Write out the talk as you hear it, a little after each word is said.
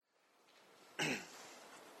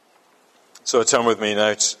So turn with me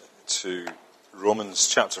now to Romans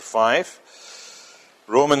chapter 5.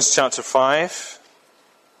 Romans chapter 5.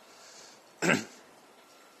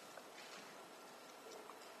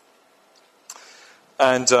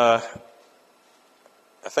 And I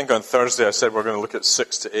think on Thursday I said we're going to look at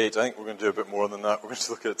 6 to 8. I think we're going to do a bit more than that. We're going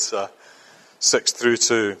to look at 6 through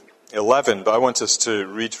to 11. But I want us to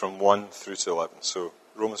read from 1 through to 11. So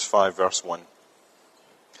Romans 5 verse 1.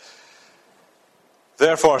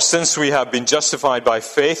 Therefore, since we have been justified by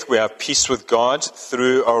faith, we have peace with God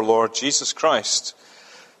through our Lord Jesus Christ.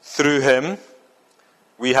 Through him,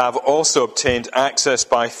 we have also obtained access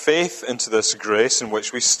by faith into this grace in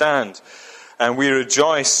which we stand. And we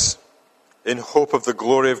rejoice in hope of the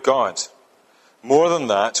glory of God. More than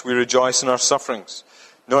that, we rejoice in our sufferings,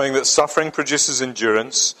 knowing that suffering produces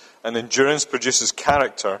endurance, and endurance produces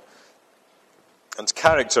character, and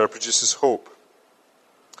character produces hope.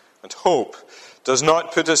 And hope does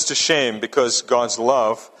not put us to shame, because God's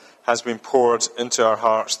love has been poured into our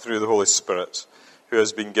hearts through the Holy Spirit, who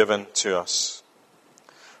has been given to us.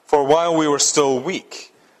 For while we were still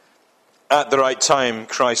weak, at the right time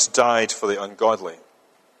Christ died for the ungodly.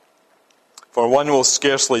 For one will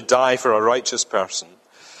scarcely die for a righteous person,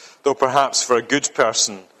 though perhaps for a good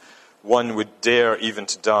person one would dare even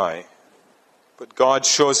to die. But God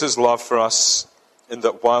shows his love for us in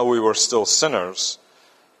that while we were still sinners,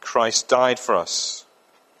 Christ died for us.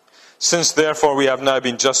 Since therefore we have now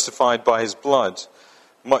been justified by his blood,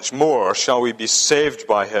 much more shall we be saved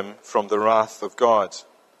by him from the wrath of God.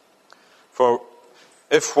 For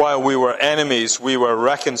if while we were enemies we were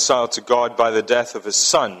reconciled to God by the death of his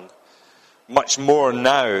Son, much more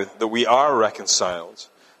now that we are reconciled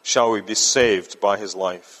shall we be saved by his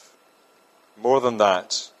life. More than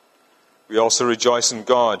that, we also rejoice in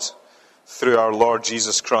God through our Lord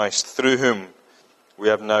Jesus Christ, through whom we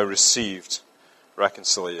have now received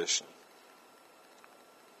reconciliation.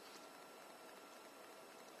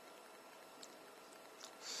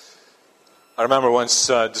 I remember once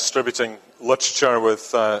distributing literature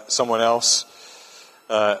with someone else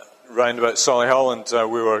round about Solihull,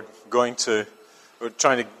 and we were trying to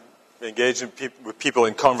engage with people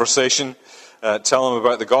in conversation, tell them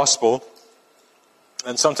about the gospel.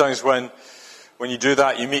 And sometimes when you do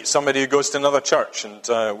that, you meet somebody who goes to another church,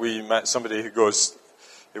 and we met somebody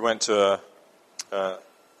who went to a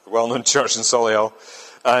well-known church in Solihull,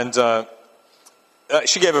 and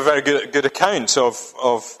she gave a very good account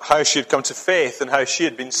of how she had come to faith and how she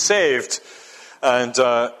had been saved. And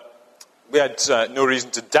we had no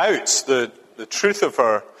reason to doubt the truth of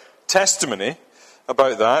her testimony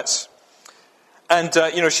about that. And,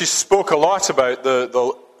 she spoke a lot about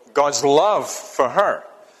the God's love for her,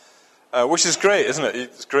 which is great, isn't it?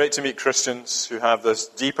 It's great to meet Christians who have this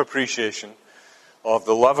deep appreciation of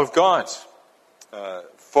the love of God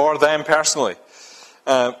for them personally.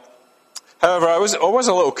 However, I was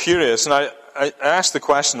a little curious, and I asked the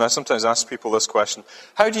question, I sometimes ask people this question: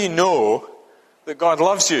 how do you know that God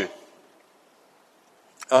loves you?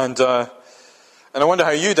 And I wonder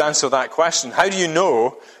how you'd answer that question. How do you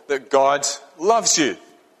know that God loves you?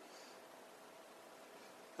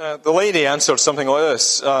 The lady answered something like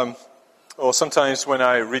this. Sometimes when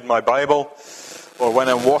I read my Bible, or when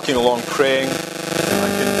I'm walking along praying, I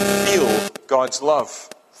can feel God's love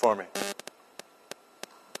for me.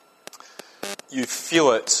 You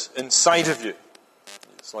feel it inside of you.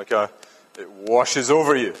 It's like it washes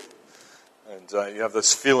over you. And you have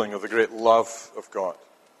this feeling of the great love of God.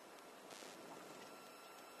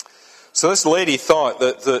 So this lady thought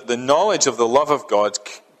that the knowledge of the love of God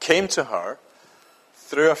came to her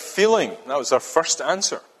through a feeling. That was her first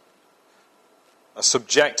answer. A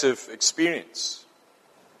subjective experience.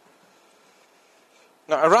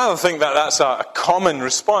 Now, I rather think that that's a common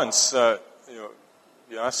response.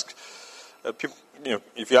 You ask people,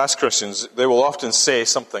 if you ask Christians, they will often say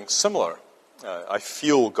something similar. I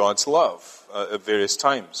feel God's love at various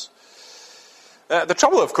times. The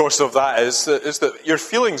trouble, of course, of that is that your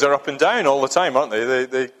feelings are up and down all the time, aren't they?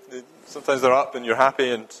 They sometimes they're up and you're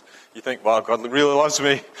happy and you think, wow, God really loves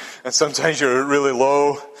me. And sometimes you're really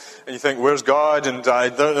low and you think, where's God? And I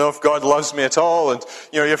don't know if God loves me at all. And,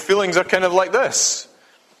 your feelings are kind of like this.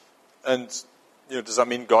 And, does that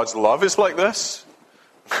mean God's love is like this?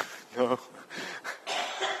 No.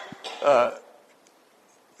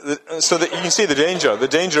 So that you can see the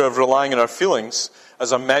danger of relying on our feelings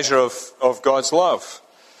as a measure of God's love.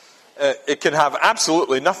 It can have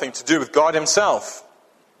absolutely nothing to do with God himself,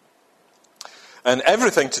 and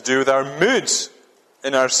everything to do with our mood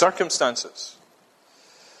in our circumstances.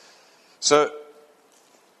 So,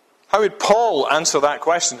 how would Paul answer that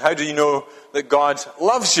question? How do you know that God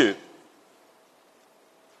loves you?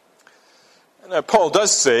 Now, Paul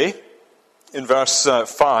does say in verse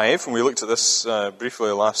 5, and we looked at this briefly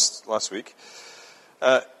last week,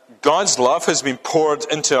 God's love has been poured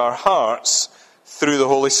into our hearts through the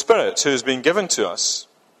Holy Spirit who has been given to us.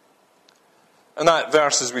 And that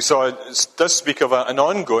verse, as we saw, does speak of an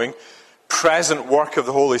ongoing, present work of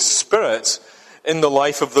the Holy Spirit in the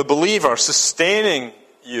life of the believer, sustaining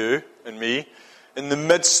you and me in the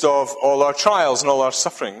midst of all our trials and all our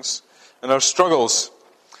sufferings and our struggles,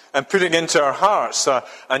 and putting into our hearts a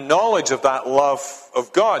knowledge of that love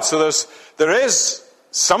of God. So there is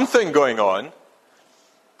something going on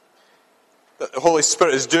that the Holy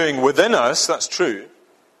Spirit is doing within us, that's true.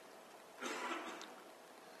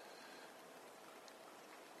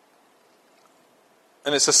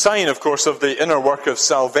 And it's a sign, of course, of the inner work of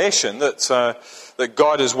salvation that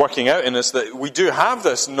God is working out in us, that we do have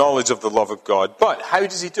this knowledge of the love of God. But how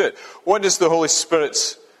does He do it? How does the Holy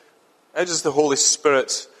Spirit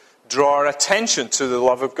draw our attention to the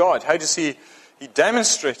love of God? How does He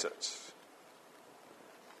demonstrate it?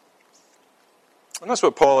 And that's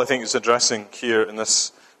what Paul, I think, is addressing here in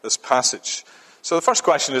this passage. So the first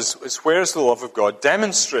question is where is the love of God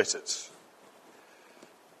demonstrated?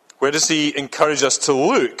 Where does He encourage us to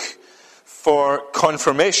look for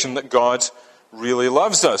confirmation that God really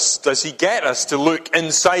loves us? Does He get us to look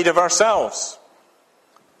inside of ourselves?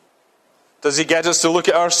 Does He get us to look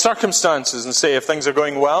at our circumstances and say, if things are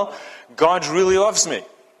going well, God really loves me?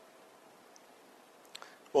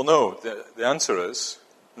 Well, no. The answer is,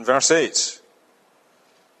 in verse 8,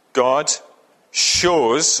 God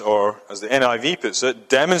shows, or as the NIV puts it,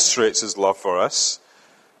 demonstrates His love for us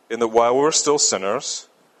in that while we were still sinners,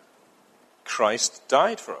 Christ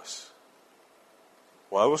died for us.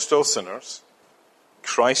 While we're still sinners,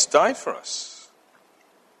 Christ died for us.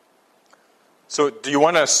 So, do you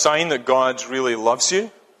want a sign that God really loves you?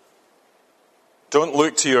 Don't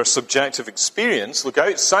look to your subjective experience. Look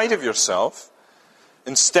outside of yourself.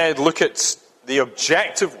 Instead, look at the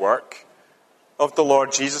objective work of the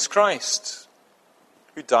Lord Jesus Christ,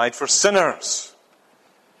 who died for sinners.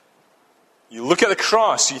 You look at the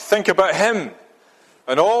cross, you think about Him,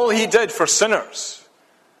 and all He did for sinners.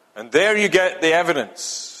 And there you get the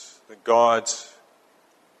evidence that God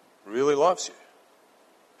really loves you.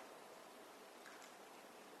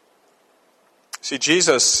 See,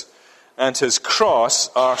 Jesus and His cross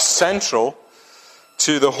are central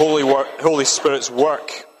to the Holy Spirit's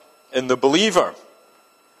work in the believer.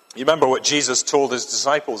 You remember what Jesus told His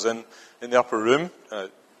disciples in the upper room?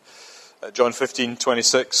 John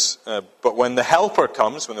 15:26. But when the Helper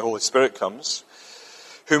comes, when the Holy Spirit comes,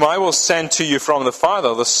 whom I will send to you from the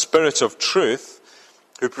Father, the Spirit of truth,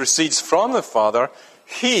 who proceeds from the Father,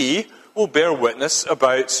 He will bear witness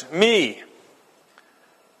about me.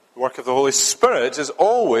 The work of the Holy Spirit is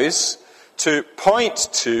always to point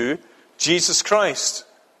to Jesus Christ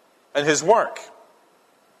and His work.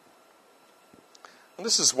 And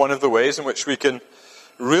this is one of the ways in which we can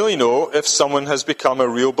really know if someone has become a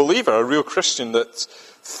real believer, a real Christian, that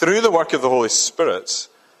through the work of the Holy Spirit,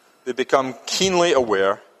 they become keenly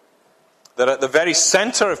aware that at the very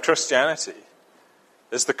center of Christianity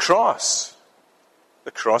is the cross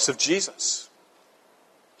of Jesus.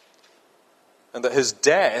 And that His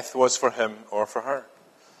death was for him or for her.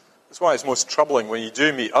 That's why it's most troubling when you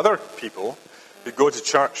do meet other people who go to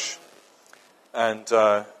church and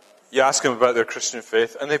you ask them about their Christian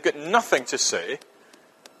faith and they've got nothing to say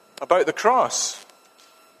about the cross.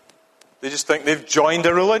 They just think they've joined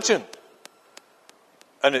a religion.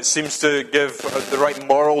 And it seems to give the right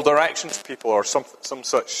moral direction to people or some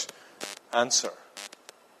such answer.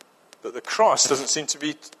 But the cross doesn't seem to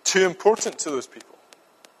be too important to those people.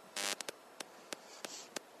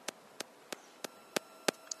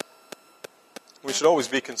 We should always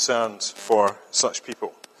be concerned for such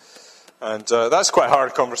people. And that's quite a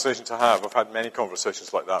hard conversation to have. I've had many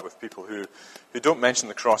conversations like that with people who don't mention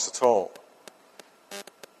the cross at all.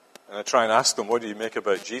 And I try and ask them, what do you make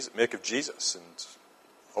of Jesus? And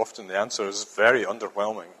often the answer is very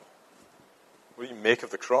underwhelming. What do you make of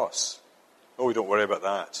the cross? Oh, we don't worry about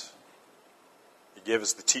that. He gave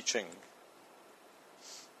us the teaching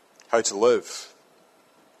how to live.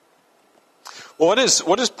 Well,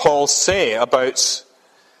 what does Paul say about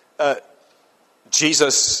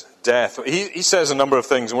Jesus' death? He says a number of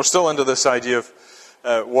things, and we're still under this idea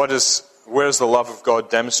of where's the love of God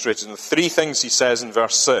demonstrated? And the three things he says in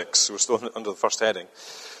verse 6, we're still under the first heading.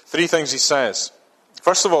 Three things he says.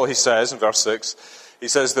 First of all, he says in verse 6, he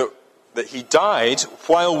says that he died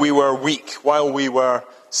while we were weak, while we were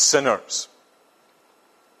sinners.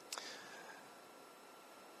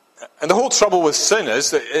 And the whole trouble with sin is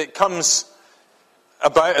that it comes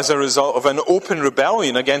about as a result of an open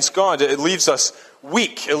rebellion against God. It leaves us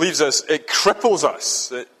weak. It cripples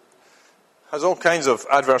us. It has all kinds of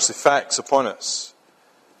adverse effects upon us.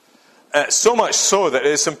 So much so that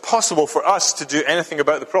it's impossible for us to do anything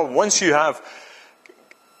about the problem. Once you have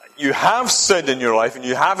sin in your life and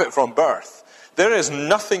you have it from birth, there is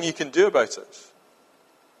nothing you can do about it.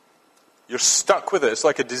 You're stuck with it. It's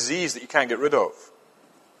like a disease that you can't get rid of.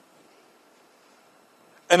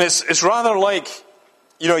 And it's rather like,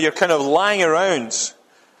 you're kind of lying around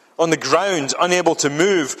on the ground, unable to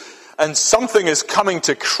move, and something is coming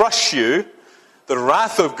to crush you, the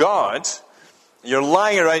wrath of God. You're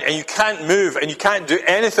lying around and you can't move and you can't do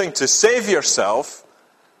anything to save yourself.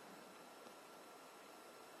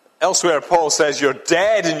 Elsewhere, Paul says you're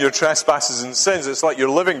dead in your trespasses and sins. It's like you're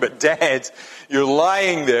living but dead. You're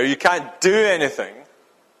lying there. You can't do anything.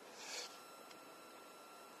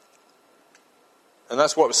 And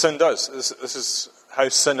that's what sin does. This is how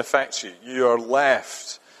sin affects you. You are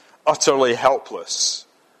left utterly helpless.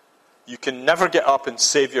 You can never get up and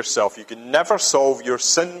save yourself. You can never solve your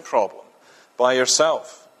sin problem by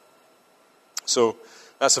yourself. So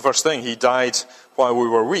that's the first thing. He died while we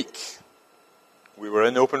were weak. We were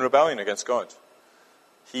in open rebellion against God.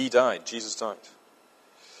 He died. Jesus died.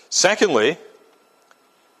 Secondly,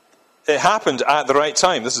 it happened at the right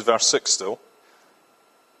time. This is verse 6 still.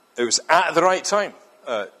 It was at the right time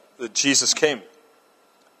that Jesus came.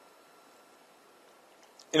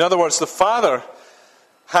 In other words, the Father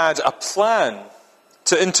had a plan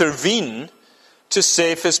to intervene to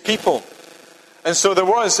save his people. And so there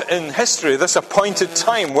was in history this appointed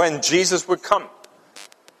time when Jesus would come.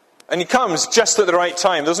 And he comes just at the right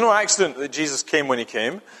time. There's no accident that Jesus came when he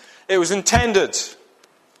came. It was intended.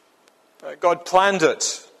 God planned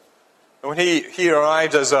it. And when he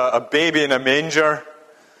arrived as a baby in a manger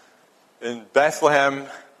in Bethlehem,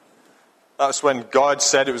 that's when God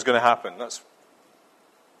said it was going to happen.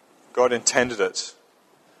 God intended it.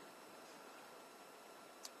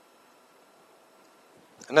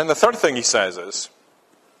 And then the third thing he says is,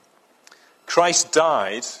 Christ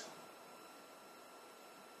died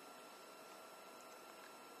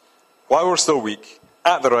while we're still weak,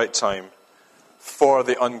 at the right time, for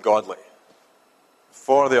the ungodly.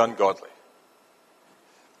 For the ungodly.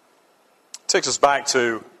 It takes us back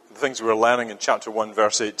to the things we were learning in chapter 1,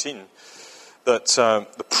 verse 18. That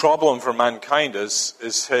the problem for mankind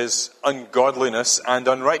is his ungodliness and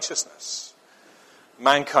unrighteousness.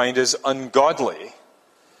 Mankind is ungodly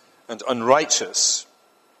and unrighteous,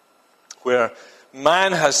 where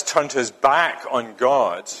man has turned his back on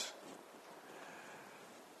God,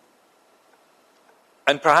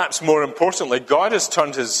 and perhaps more importantly, God has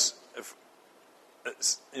turned his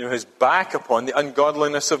back upon the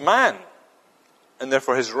ungodliness of man, and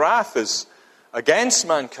therefore his wrath is against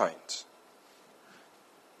mankind.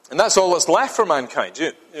 And that's all that's left for mankind.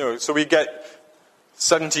 So we get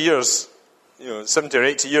 70 years, 70 or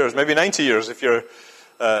 80 years, maybe 90 years if you're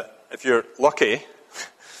lucky,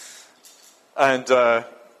 and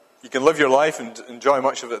you can live your life and enjoy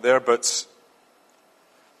much of it there. But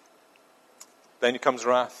then comes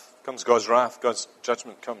wrath, comes God's wrath, God's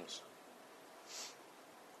judgment comes.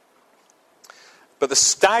 But the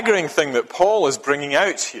staggering thing that Paul is bringing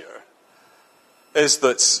out here is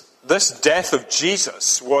that this death of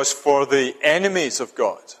Jesus was for the enemies of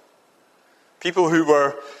God. People who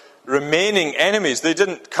were remaining enemies. They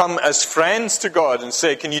didn't come as friends to God and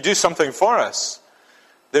say, can you do something for us?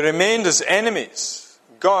 They remained as enemies.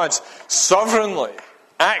 God sovereignly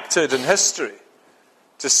acted in history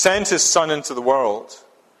to send his Son into the world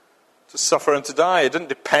to suffer and to die. It didn't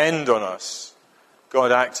depend on us.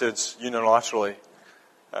 God acted unilaterally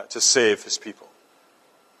to save his people.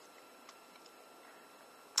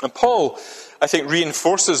 And Paul, I think,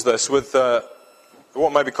 reinforces this with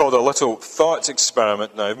what might be called a little thought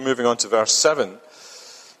experiment now, moving on to verse 7.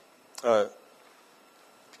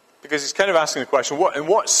 Because he's kind of asking the question, in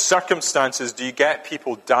what circumstances do you get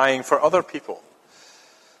people dying for other people?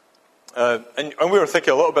 And we were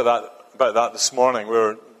thinking a little bit about that this morning. We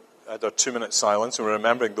had our 2-minute silence, and we were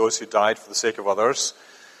remembering those who died for the sake of others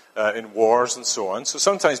in wars and so on. So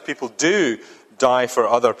sometimes people do die for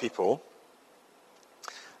other people.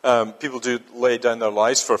 People do lay down their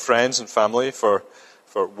lives for friends and family, for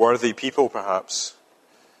worthy people perhaps.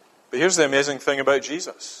 But here's the amazing thing about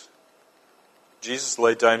Jesus. Jesus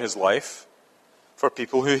laid down his life for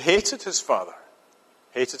people who hated his Father,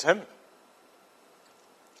 hated him,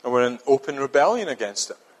 and were in open rebellion against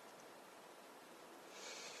him.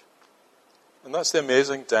 And that's the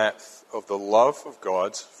amazing depth of the love of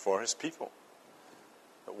God for his people.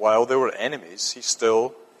 That while they were enemies, he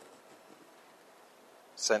still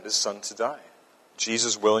sent his Son to die.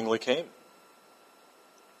 Jesus willingly came.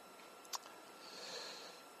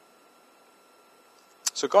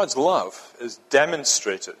 So God's love is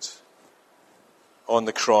demonstrated on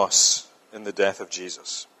the cross in the death of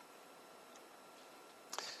Jesus.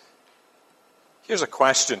 Here's a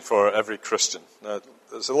question for every Christian. Now,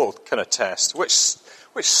 there's a little kind of test. Which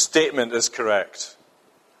statement is correct?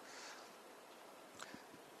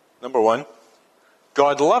 Number one,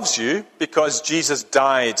 God loves you because Jesus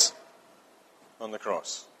died on the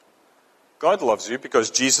cross. God loves you because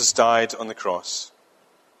Jesus died on the cross.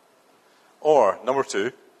 Or, number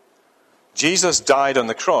two, Jesus died on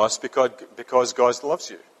the cross because God loves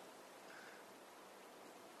you.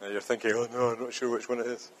 Now you're thinking, oh no, I'm not sure which one it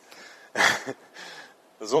is.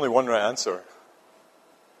 There's only one right answer.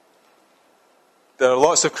 There are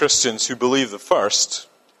lots of Christians who believe the first,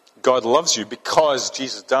 God loves you because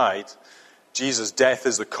Jesus died. Jesus' death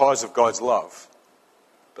is the cause of God's love.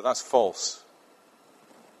 But that's false.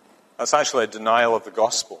 That's actually a denial of the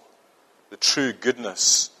gospel, the true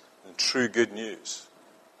goodness and true good news.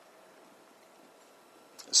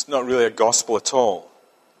 It's not really a gospel at all.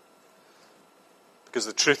 Because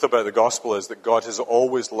the truth about the gospel is that God has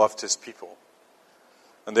always loved his people.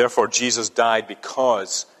 And therefore Jesus died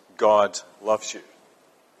because God loves you.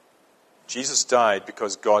 Jesus died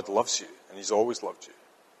because God loves you, and he's always loved you.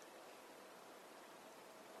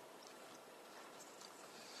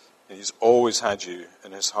 And he's always had you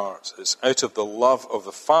in his heart. It's out of the love of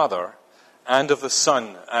the Father and of the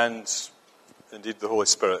Son and indeed the Holy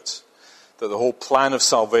Spirit that the whole plan of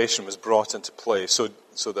salvation was brought into play, so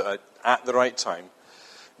that at the right time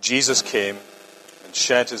Jesus came and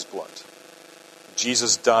shed his blood.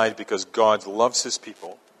 Jesus died because God loves his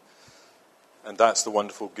people, and that's the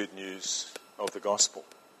wonderful good news of the gospel.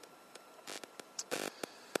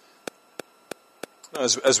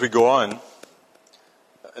 As we go on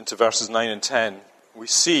into verses 9 and 10, we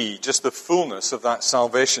see just the fullness of that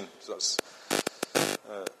salvation. So that's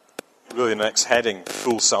really the next heading,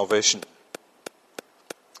 full salvation.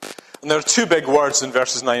 And there are two big words in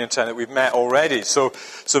verses 9 and 10 that we've met already. So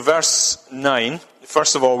verse 9,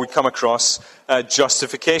 first of all, we come across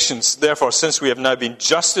justifications. Therefore, since we have now been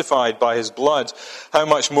justified by his blood, how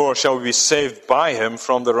much more shall we be saved by him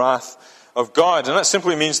from the wrath of God? And that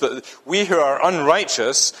simply means that we who are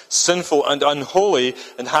unrighteous, sinful and unholy,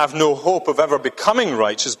 and have no hope of ever becoming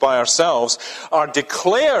righteous by ourselves, are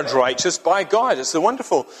declared righteous by God. It's the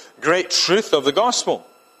wonderful, great truth of the gospel.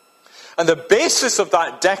 And the basis of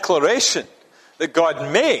that declaration that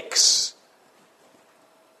God makes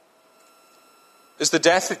is the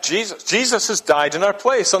death of Jesus. Jesus has died in our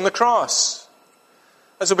place on the cross.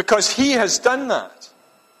 And so because he has done that,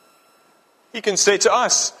 he can say to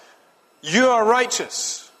us, you are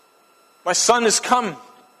righteous. My son has come,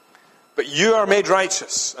 but you are made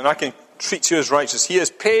righteous, and I can treat you as righteous. He has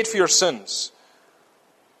paid for your sins.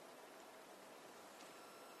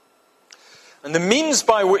 And the means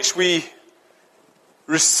by which we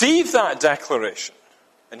receive that declaration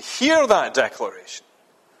and hear that declaration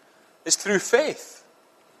is through faith.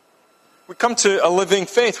 We come to a living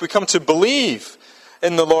faith. We come to believe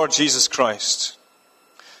in the Lord Jesus Christ.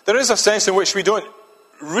 There is a sense in which we don't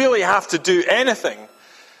really have to do anything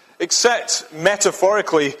except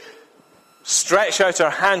metaphorically stretch out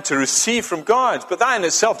our hand to receive from God. But that in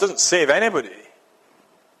itself doesn't save anybody.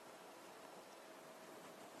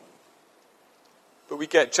 But we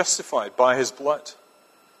get justified by his blood.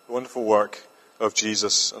 The wonderful work of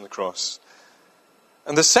Jesus on the cross.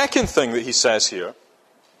 And the second thing that he says here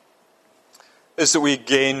is that we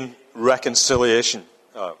gain reconciliation.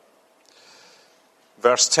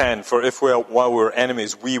 Verse 10, for if while we were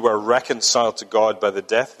enemies, we were reconciled to God by the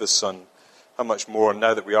death of his Son, how much more,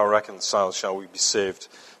 now that we are reconciled, shall we be saved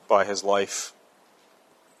by his life?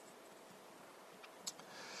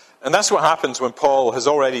 And that's what happens when Paul has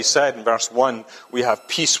already said in verse 1, we have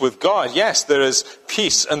peace with God. Yes, there is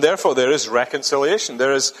peace, and therefore there is reconciliation.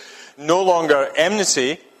 There is no longer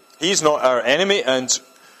enmity. He's not our enemy, and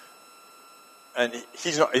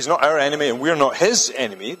he's not our enemy, and we're not his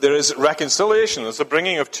enemy. There is reconciliation. There's the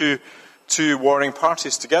bringing of two warring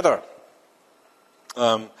parties together.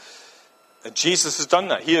 And Jesus has done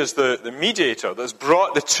that. He is the mediator that's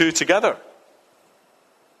brought the two together.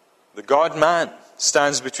 The God-man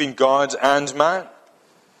stands between God and man.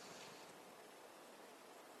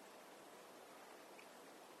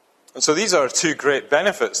 And so these are two great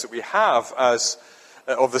benefits that we have as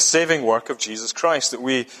of the saving work of Jesus Christ that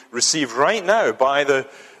we receive right now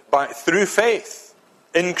through faith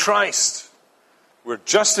in Christ. We're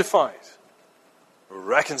justified. We're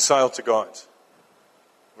reconciled to God.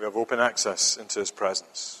 We have open access into his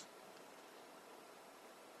presence.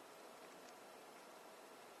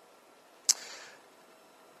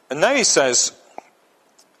 And now he says,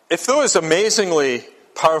 if those amazingly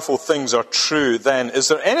powerful things are true, then is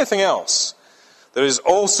there anything else that is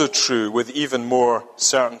also true with even more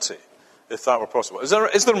certainty, if that were possible? Is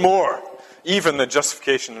there more, even than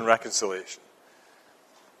justification and reconciliation?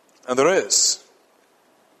 And there is.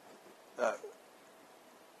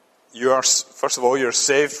 First of all, you're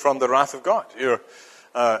saved from the wrath of God.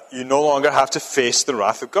 You no longer have to face the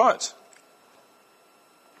wrath of God.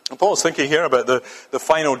 And Paul's thinking here about the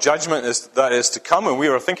final judgment that is to come, and we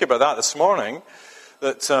were thinking about that this morning,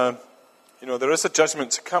 that there is a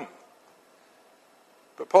judgment to come.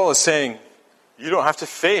 But Paul is saying, you don't have to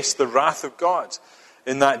face the wrath of God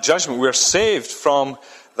in that judgment. We're saved from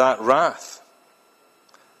that wrath.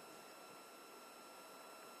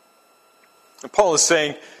 And Paul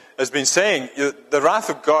has been saying, the wrath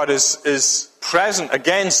of God is present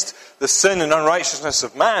against the sin and unrighteousness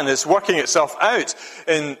of man. It's working itself out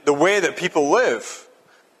in the way that people live.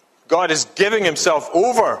 God is giving himself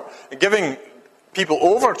over, and giving people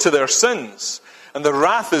over to their sins. And the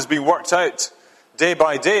wrath is being worked out day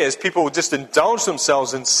by day as people just indulge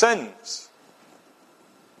themselves in sins.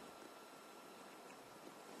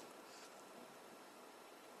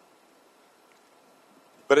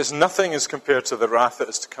 But it's nothing as compared to the wrath that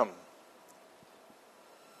is to come.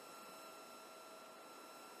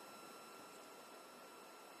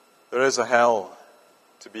 There is a hell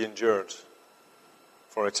to be endured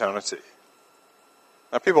for eternity.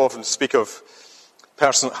 Now, people often speak of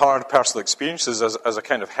hard personal experiences as a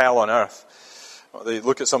kind of hell on earth. They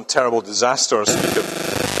look at some terrible disaster and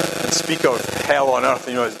speak of hell on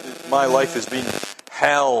earth. My life has been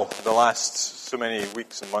hell the last so many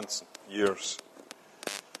weeks and months and years.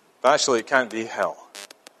 But actually, it can't be hell,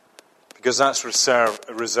 because that's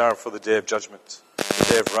reserved for the day of judgment, the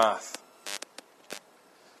day of wrath.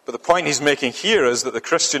 But the point he's making here is that the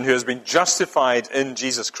Christian who has been justified in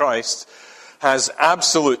Jesus Christ has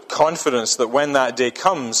absolute confidence that when that day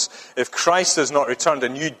comes, if Christ has not returned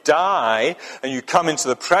and you die and you come into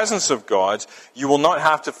the presence of God, you will not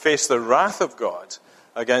have to face the wrath of God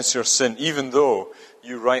against your sin, even though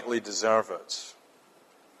you rightly deserve it.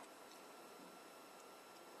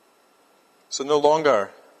 So no longer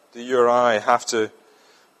do you or I have to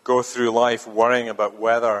go through life worrying about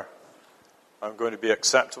whether I'm going to be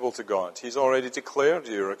acceptable to God. He's already declared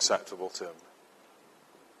you're acceptable to him.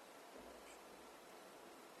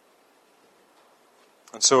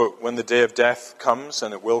 And so when the day of death comes,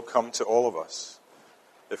 and it will come to all of us,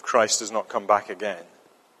 if Christ does not come back again,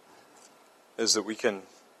 is that we can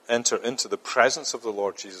enter into the presence of the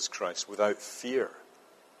Lord Jesus Christ without fear.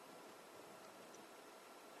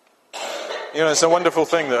 It's a wonderful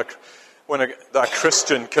thing that when a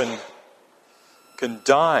Christian can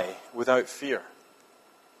die without fear.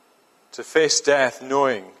 To face death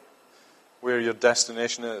knowing where your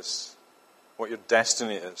destination is, what your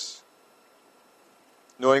destiny is.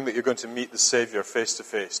 Knowing that you're going to meet the Savior face to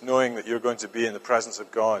face. Knowing that you're going to be in the presence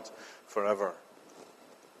of God forever.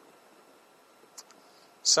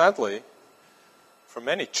 Sadly, for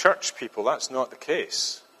many church people, that's not the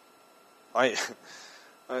case. I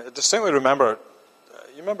distinctly remember,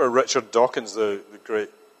 you remember Richard Dawkins, the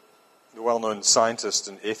well-known scientist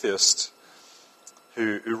and atheist,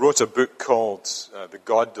 who wrote a book called The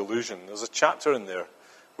God Delusion. There's a chapter in there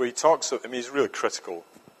where he talks, he's really critical,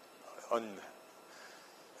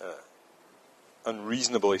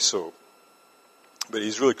 unreasonably so, but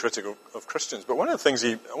he's really critical of Christians. But one of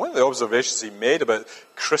the observations he made about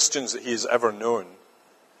Christians that he has ever known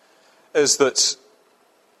is that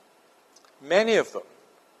many of them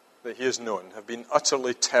that he has known have been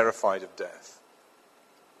utterly terrified of death.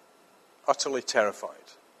 Utterly terrified.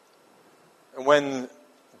 And when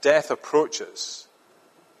death approaches,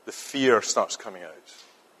 the fear starts coming out.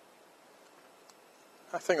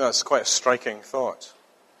 I think that's quite a striking thought.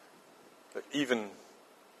 That even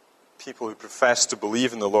people who profess to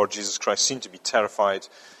believe in the Lord Jesus Christ seem to be terrified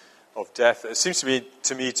of death. It seems to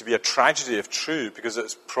me to be a tragedy if true, because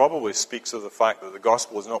it probably speaks of the fact that the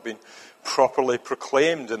gospel has not been properly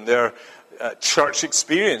proclaimed in their church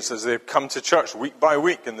experience as they've come to church week by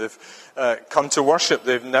week and they've come to worship.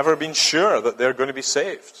 They've never been sure that they're going to be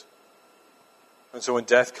saved. And so when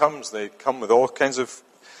death comes, they come with all kinds of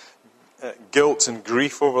guilt and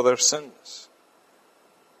grief over their sins.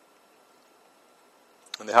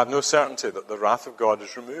 And they have no certainty that the wrath of God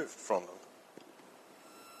is removed from them.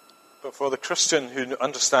 But for the Christian who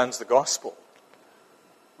understands the gospel,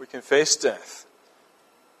 we can face death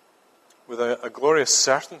with a glorious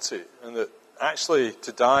certainty, and that actually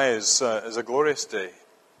to die is a glorious day.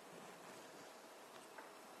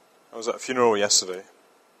 I was at a funeral yesterday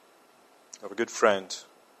of a good friend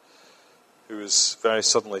who was very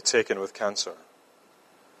suddenly taken with cancer.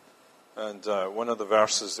 And one of the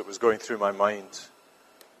verses that was going through my mind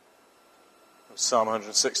was Psalm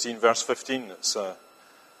 116, verse 15. It's a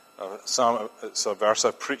verse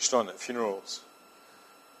I've preached on at funerals.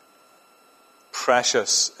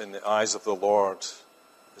 Precious in the eyes of the Lord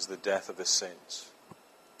is the death of his saints.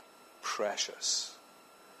 Precious.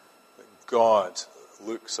 That God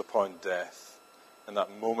looks upon death, and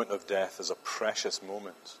that moment of death is a precious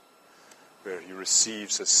moment where he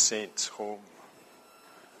receives his saint home.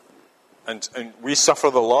 And we suffer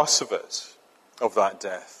the loss of it, of that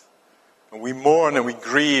death. And we mourn and we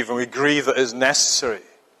grieve that it is necessary.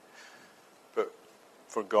 But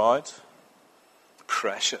for God,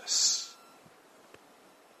 precious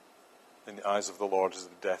in the eyes of the Lord is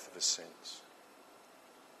the death of his saints.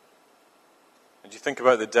 And you think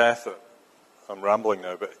about the death, I'm rambling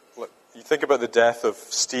now, but you think about the death of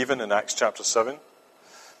Stephen in Acts chapter 7.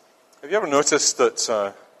 Have you ever noticed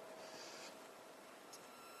that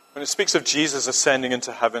when it speaks of Jesus ascending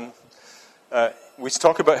into heaven, we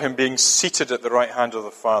talk about him being seated at the right hand of the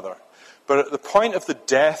Father. But at the point of the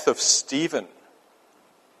death of Stephen,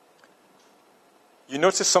 you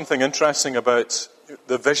notice something interesting about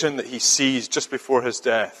the vision that he sees just before his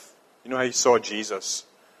death. You know how he saw Jesus?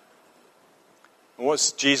 And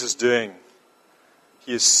what's Jesus doing?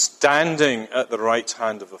 He is standing at the right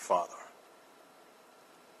hand of the Father.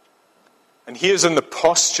 And he is in the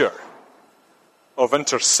posture of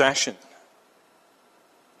intercession.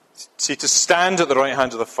 See, to stand at the right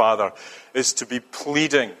hand of the Father is to be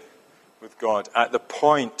pleading with God at the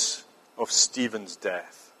point of Stephen's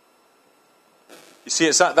death. You see,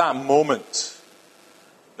 it's at that moment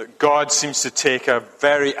that God seems to take a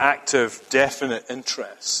very active, definite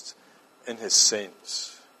interest in his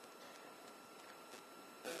saints.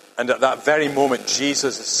 And at that very moment,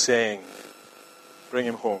 Jesus is saying, bring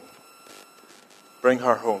him home. Bring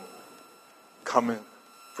her home. Come in.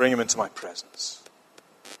 Bring him into my presence.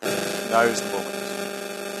 Now is the moment.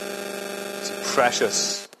 See,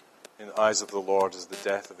 precious in the eyes of the Lord is the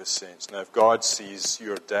death of his saints. Now, if God sees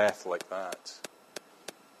your death like that,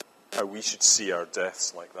 how we should see our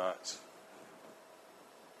deaths like that.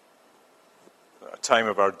 A time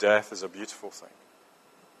of our death is a beautiful thing.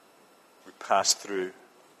 We pass through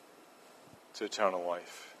to eternal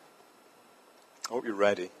life. I hope you're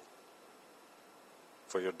ready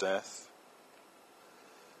for your death.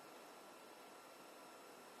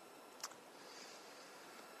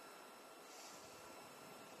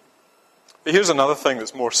 But here's another thing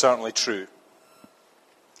that's more certainly true.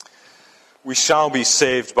 We shall be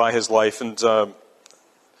saved by his life. And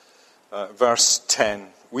verse 10,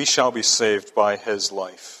 we shall be saved by his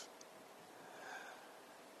life.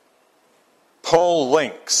 Paul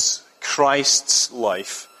links Christ's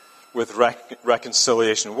life with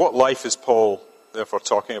reconciliation. What life is Paul therefore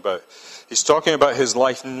talking about? He's talking about his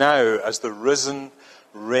life now as the risen,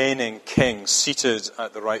 reigning king seated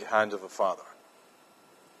at the right hand of the Father.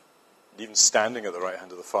 Even standing at the right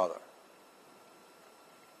hand of the Father.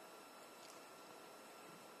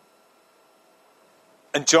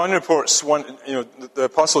 And John reports, the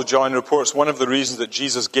Apostle John reports one of the reasons that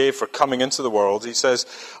Jesus gave for coming into the world. He says,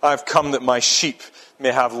 I have come that my sheep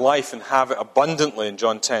may have life and have it abundantly, in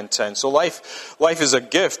John 10:10. So life is a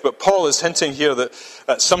gift, but Paul is hinting here that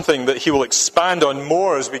that's something that he will expand on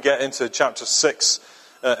more as we get into chapter 6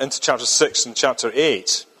 and chapter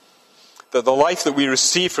 8. That the life that we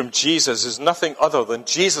receive from Jesus is nothing other than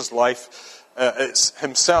Jesus' life it's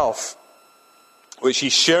himself, which he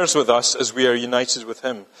shares with us as we are united with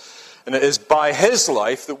him. And it is by his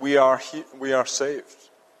life that we are saved.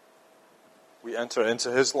 We enter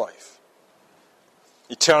into his life.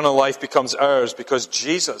 Eternal life becomes ours because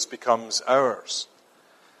Jesus becomes ours.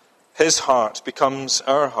 His heart becomes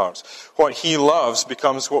our heart. What he loves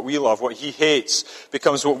becomes what we love. What he hates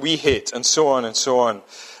becomes what we hate, and so on and so on.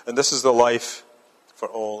 And this is the life for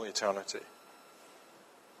all eternity.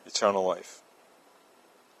 Eternal life.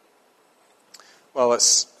 Well,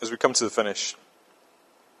 as we come to the finish,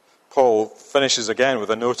 Paul finishes again with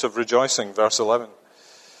a note of rejoicing, verse 11.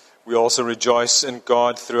 We also rejoice in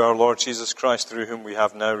God through our Lord Jesus Christ, through whom we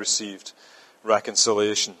have now received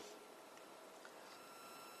reconciliation.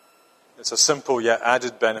 It's a simple yet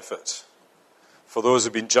added benefit for those who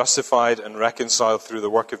have been justified and reconciled through the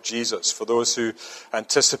work of Jesus, for those who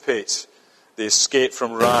anticipate the escape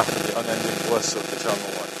from wrath and the unending bliss of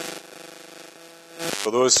eternal life.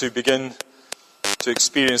 For those who begin to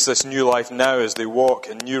experience this new life now as they walk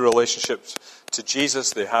in new relationships to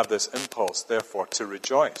Jesus, they have this impulse, therefore, to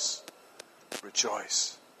rejoice.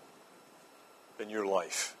 Rejoice in your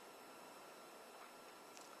life.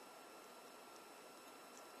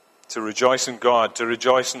 to rejoice in God, to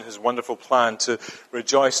rejoice in his wonderful plan, to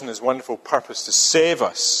rejoice in his wonderful purpose to save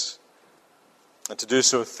us, and to do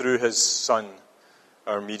so through his Son,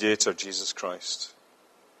 our mediator, Jesus Christ.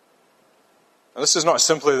 And this is not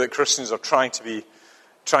simply that Christians are trying to be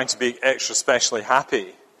extra specially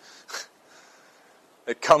happy.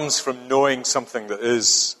 It comes from knowing something that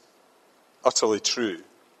is utterly true,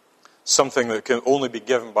 something that can only be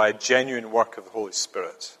given by a genuine work of the Holy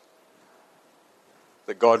Spirit.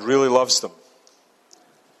 That God really loves them,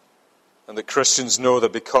 and that Christians know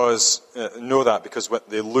that because when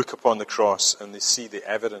they look upon the cross and they see the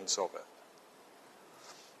evidence of it.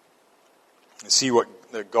 They see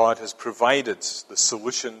that God has provided the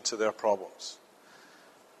solution to their problems,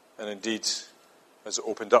 and indeed has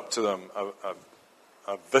opened up to them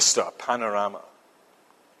a vista, a panorama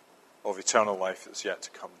of eternal life that's yet to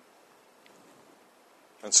come.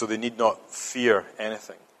 And so they need not fear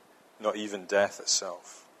anything, not even death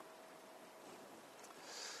itself.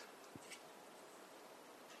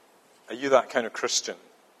 Are you that kind of Christian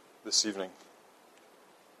this evening,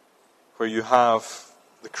 where you have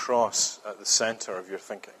the cross at the center of your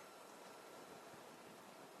thinking,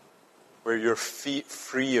 where you're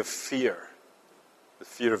free of fear, the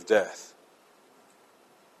fear of death,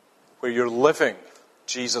 where you're living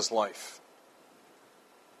Jesus' life,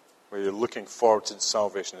 where you're looking forward to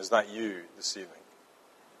salvation? Is that you this evening?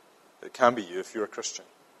 It can be you if you're a Christian.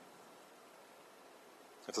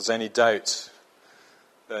 If there's any doubt,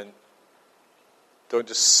 then don't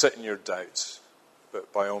just sit in your doubt,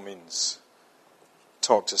 but by all means,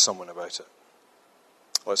 talk to someone about it.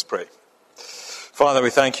 Let's pray. Father, we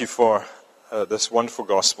thank you for this wonderful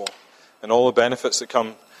gospel and all the benefits that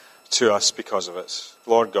come to us because of it.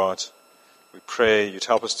 Lord God, we pray you'd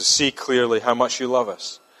help us to see clearly how much you love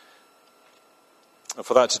us, and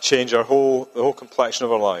for that to change the whole complexion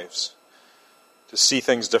of our lives, to see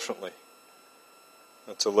things differently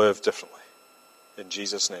and to live differently. In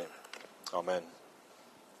Jesus' name, amen.